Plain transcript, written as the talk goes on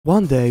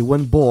One day,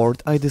 when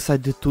bored, I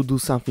decided to do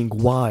something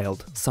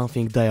wild,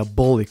 something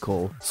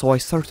diabolical. So I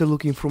started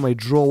looking through my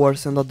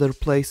drawers and other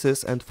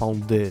places and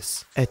found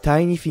this. A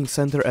tiny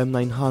ThinkCenter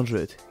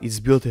M900. It's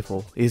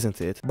beautiful, isn't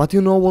it? But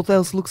you know what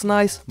else looks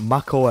nice?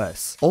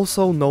 macOS.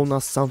 Also known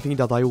as something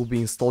that I will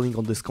be installing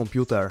on this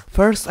computer.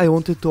 First, I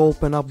wanted to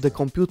open up the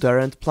computer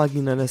and plug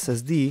in an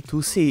SSD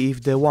to see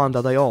if the one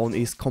that I own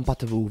is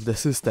compatible with the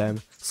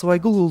system. So I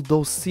googled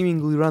those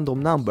seemingly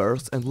random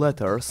numbers and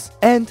letters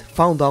and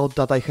found out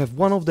that I have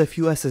one of the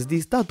few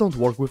SSDs that don't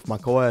work with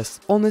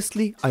macOS.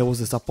 Honestly, I was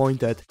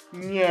disappointed.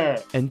 Yeah.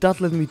 And that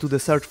led me to the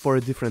search for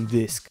a different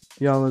disk.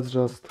 Yeah, let's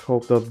just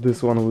hope that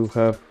this one will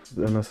have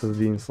an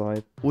SSD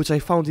inside. Which I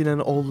found in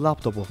an old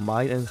laptop of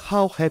mine, and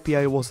how happy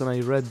I was when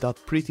I read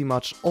that pretty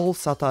much all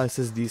SATA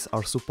SSDs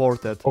are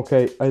supported.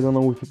 Okay, I don't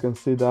know if you can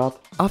see that.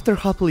 After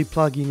happily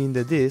plugging in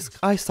the disk,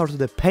 I started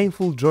a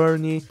painful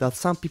journey that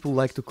some people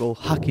like to call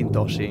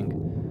hackintoshing.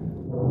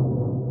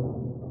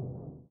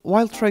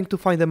 While trying to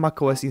find a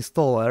macOS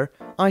installer,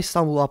 I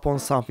stumbled upon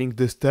something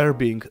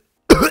disturbing.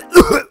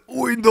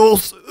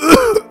 Windows!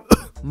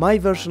 My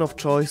version of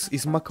choice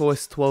is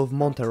macOS 12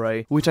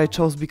 Monterey, which I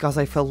chose because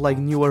I felt like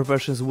newer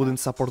versions wouldn't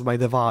support my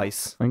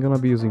device. I'm gonna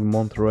be using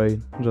Monterey,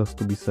 just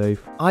to be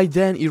safe. I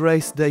then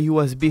erased the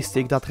USB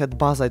stick that had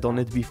Buzzite on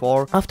it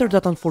before. After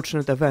that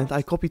unfortunate event,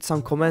 I copied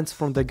some comments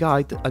from the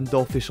guide and the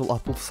official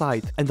Apple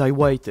site, and I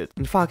waited.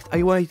 In fact,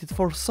 I waited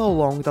for so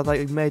long that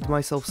I made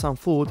myself some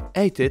food,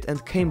 ate it,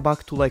 and came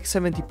back to like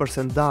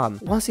 70% done.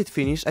 Once it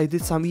finished, I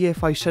did some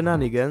EFI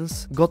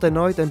shenanigans, got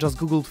annoyed and just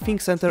googled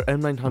ThinkCenter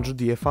M900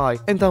 EFI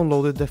and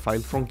downloaded the file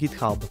from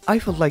GitHub. I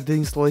felt like the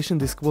installation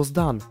disk was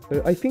done.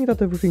 I think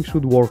that everything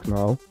should work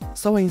now.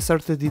 So I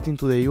inserted it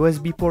into the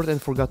USB port and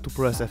forgot to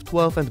press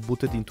F12 and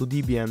booted into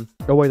Debian.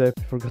 Oh wait, I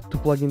forgot to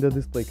plug in the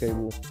display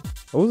cable.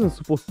 I wasn't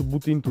supposed to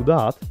boot into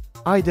that.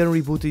 I then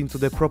rebooted into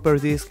the proper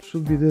disk,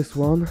 Should be this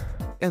one.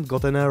 and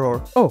got an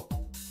error. Oh,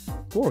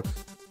 it works.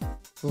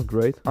 That's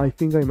great. I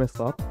think I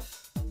messed up.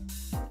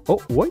 Oh,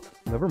 wait,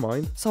 never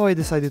mind. So I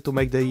decided to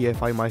make the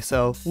EFI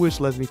myself, which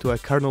led me to a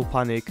kernel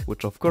panic,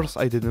 which of course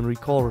I didn't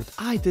record.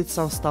 I did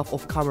some stuff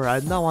off camera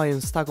and now I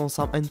am stuck on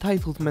some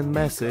entitlement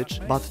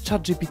message, but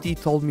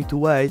ChatGPT told me to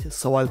wait,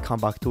 so I'll come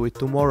back to it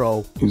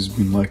tomorrow. It's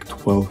been like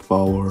 12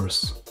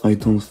 hours. I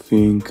don't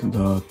think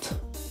that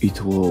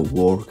it will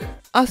work.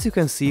 As you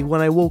can see, when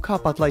I woke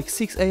up at like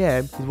 6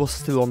 AM, it was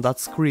still on that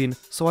screen,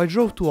 so I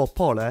drove to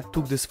Opole,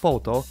 took this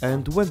photo,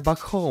 and went back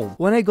home.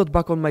 When I got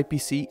back on my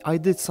PC, I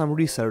did some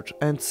research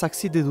and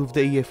succeeded with the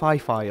EFI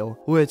file,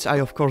 which I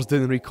of course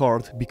didn't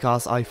record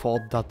because I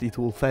thought that it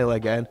will fail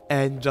again,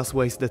 and just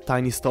waste the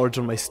tiny storage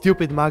on my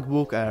stupid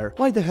MacBook Air.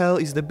 Why the hell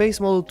is the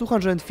base model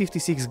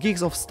 256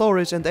 gigs of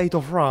storage and 8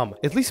 of RAM?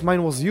 At least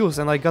mine was used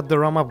and I got the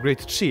RAM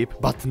upgrade cheap,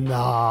 but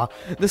nah,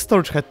 the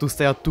storage had to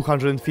stay at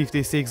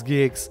 256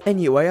 gigs.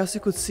 Anyway, as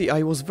you could see,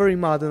 I was very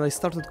mad and I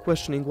started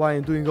questioning why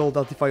I'm doing all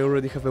that if I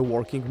already have a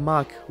working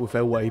Mac with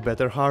a way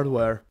better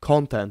hardware.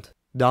 Content.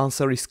 The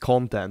answer is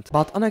content.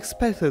 But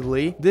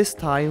unexpectedly, this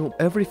time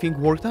everything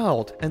worked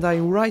out, and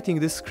I'm writing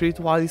this script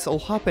while it's all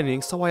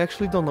happening, so I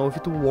actually don't know if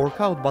it will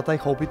work out, but I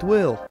hope it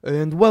will.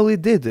 And well,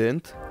 it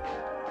didn't.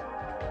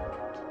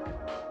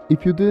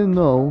 If you didn't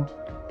know,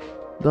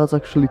 that's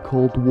actually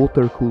called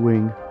water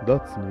cooling.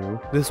 That's new.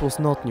 This was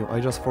not new, I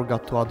just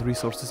forgot to add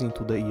resources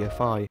into the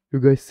EFI. You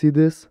guys see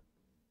this?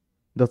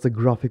 That's a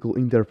graphical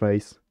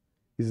interface.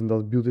 Isn't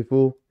that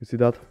beautiful? You see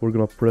that? We're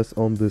gonna press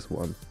on this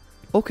one.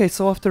 Okay,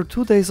 so after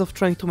 2 days of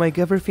trying to make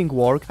everything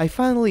work, I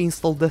finally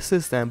installed the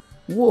system.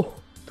 Whoa!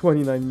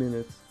 29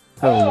 minutes.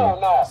 Hell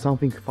yeah.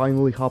 Something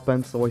finally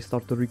happened, so I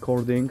started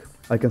recording.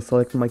 I can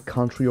select my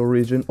country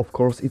origin. Of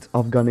course, it's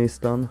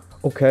Afghanistan.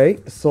 Okay,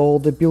 so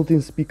the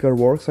built-in speaker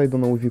works. I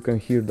don't know if you can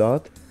hear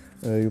that.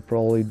 You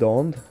probably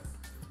don't.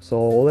 So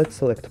let's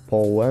select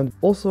Poland.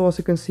 Also, as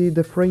you can see,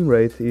 the frame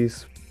rate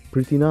is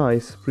pretty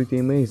nice, pretty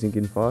amazing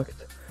in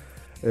fact.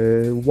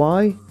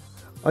 Why?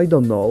 I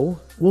don't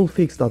know. We'll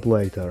fix that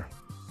later.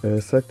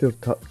 Select your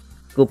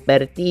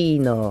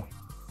Cupertino.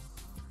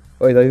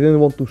 Wait, I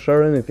didn't want to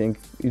share anything.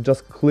 It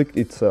just clicked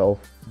itself.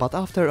 But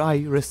after I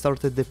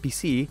restarted the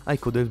PC, I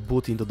couldn't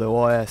boot into the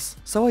OS.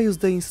 So I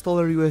used the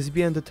installer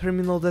USB and the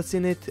terminal that's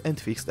in it and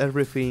fixed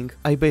everything.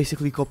 I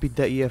basically copied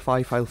the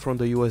EFI file from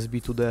the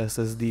USB to the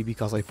SSD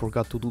because I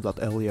forgot to do that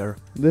earlier.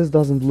 This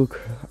doesn't look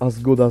as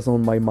good as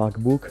on my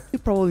MacBook. You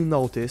probably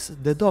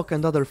noticed the dock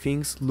and other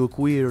things look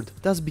weird.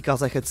 That's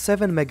because I had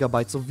 7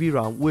 megabytes of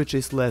VRAM, which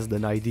is less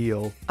than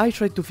ideal. I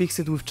tried to fix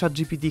it with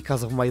ChatGPT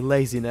because of my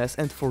laziness,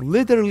 and for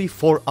literally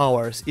 4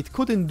 hours it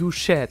couldn't do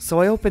shit.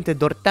 So I opened the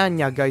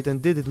Dortania guide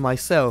and did it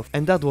myself,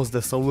 and that was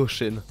the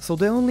solution. So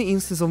the only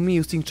instance of me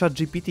using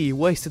ChatGPT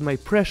wasted my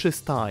precious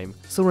time.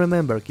 So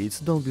remember kids,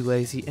 don't be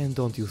lazy and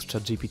don't use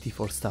ChatGPT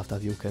for stuff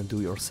that you can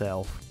do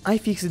yourself. I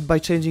fixed it by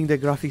changing the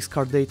graphics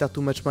card data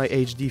to match my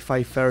HD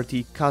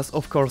 530, cause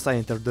of course I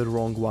entered the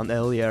wrong one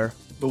earlier.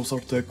 Those are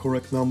the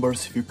correct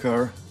numbers if you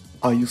care.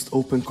 I used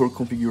OpenCore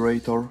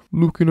configurator.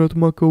 Looking at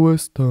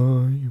macOS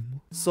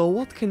time. So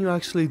what can you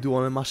actually do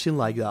on a machine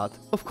like that?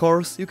 Of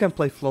course, you can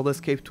play Flood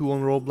Escape 2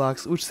 on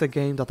Roblox, which is a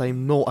game that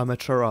I'm no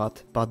amateur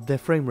at, but the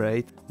frame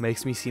rate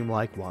makes me seem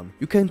like one.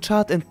 You can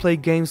chat and play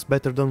games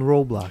better than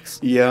Roblox.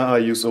 Yeah, I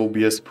use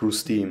OBS through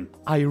Steam.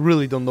 I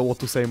really don't know what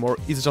to say more,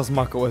 it's just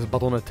macOS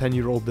but on a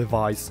 10-year-old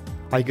device.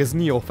 I guess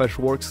NeoFlash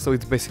works, so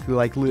it's basically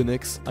like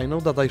Linux. I know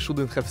that I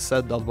shouldn't have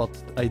said that, but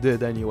I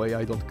did anyway,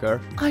 I don't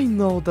care. I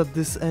know that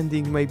this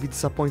ending may be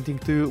disappointing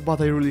to you, but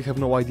I really have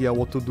no idea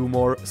what to do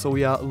more, so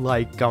yeah,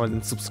 like, comment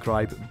and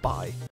subscribe, bye.